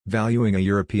Valuing a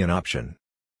European option.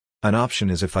 An option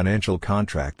is a financial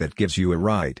contract that gives you a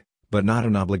right, but not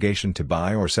an obligation to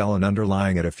buy or sell an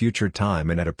underlying at a future time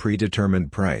and at a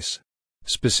predetermined price.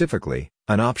 Specifically,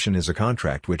 an option is a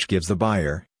contract which gives the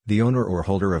buyer, the owner or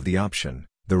holder of the option,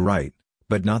 the right,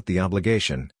 but not the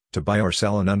obligation, to buy or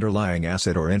sell an underlying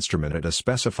asset or instrument at a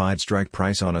specified strike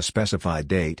price on a specified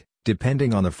date,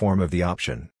 depending on the form of the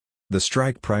option. The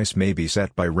strike price may be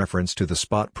set by reference to the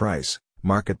spot price,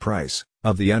 market price,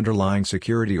 of the underlying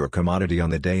security or commodity on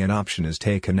the day an option is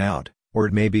taken out, or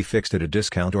it may be fixed at a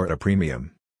discount or at a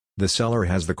premium. The seller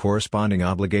has the corresponding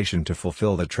obligation to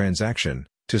fulfill the transaction,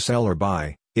 to sell or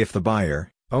buy, if the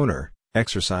buyer, owner,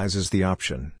 exercises the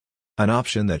option. An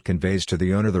option that conveys to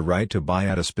the owner the right to buy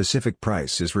at a specific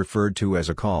price is referred to as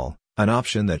a call. An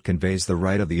option that conveys the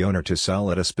right of the owner to sell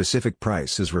at a specific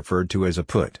price is referred to as a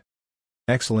put.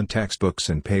 Excellent textbooks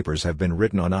and papers have been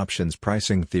written on options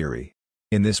pricing theory.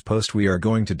 In this post we are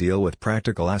going to deal with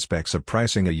practical aspects of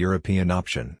pricing a European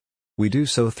option. We do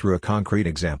so through a concrete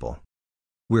example.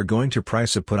 We're going to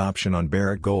price a put option on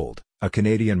Barrick Gold, a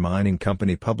Canadian mining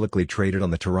company publicly traded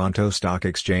on the Toronto Stock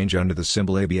Exchange under the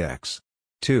symbol ABX.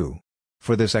 2.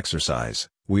 For this exercise,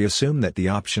 we assume that the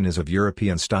option is of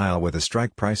European style with a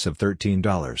strike price of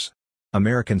 $13.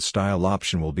 American style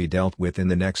option will be dealt with in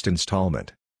the next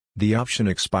installment. The option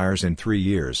expires in 3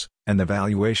 years, and the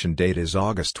valuation date is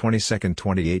August 22,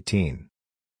 2018.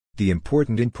 The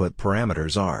important input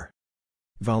parameters are: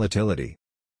 volatility.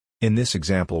 In this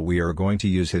example we are going to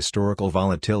use historical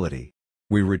volatility.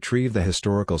 We retrieve the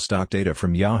historical stock data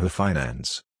from Yahoo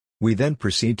Finance. We then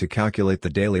proceed to calculate the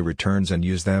daily returns and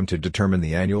use them to determine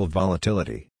the annual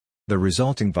volatility. The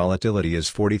resulting volatility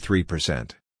is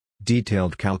 43%.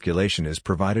 Detailed calculation is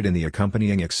provided in the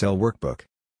accompanying Excel workbook.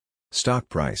 Stock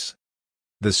price.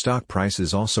 The stock price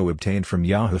is also obtained from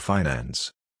Yahoo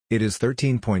Finance. It is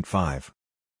 13.5.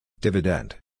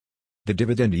 Dividend. The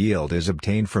dividend yield is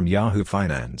obtained from Yahoo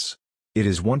Finance. It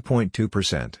is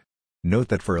 1.2%. Note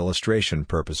that for illustration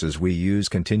purposes we use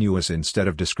continuous instead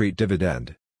of discrete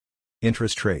dividend.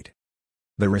 Interest rate.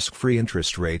 The risk-free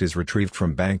interest rate is retrieved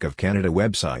from Bank of Canada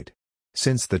website.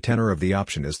 Since the tenor of the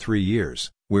option is 3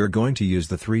 years, we're going to use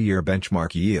the 3-year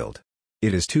benchmark yield.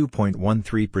 It is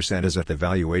 2.13% as at the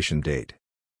valuation date.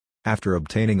 After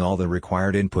obtaining all the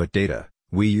required input data,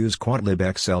 we use Quantlib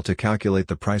Excel to calculate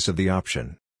the price of the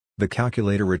option. The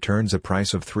calculator returns a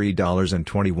price of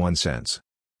 $3.21.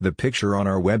 The picture on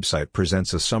our website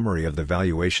presents a summary of the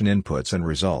valuation inputs and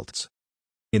results.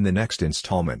 In the next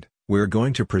installment, we're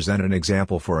going to present an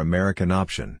example for American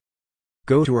option.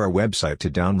 Go to our website to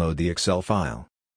download the Excel file.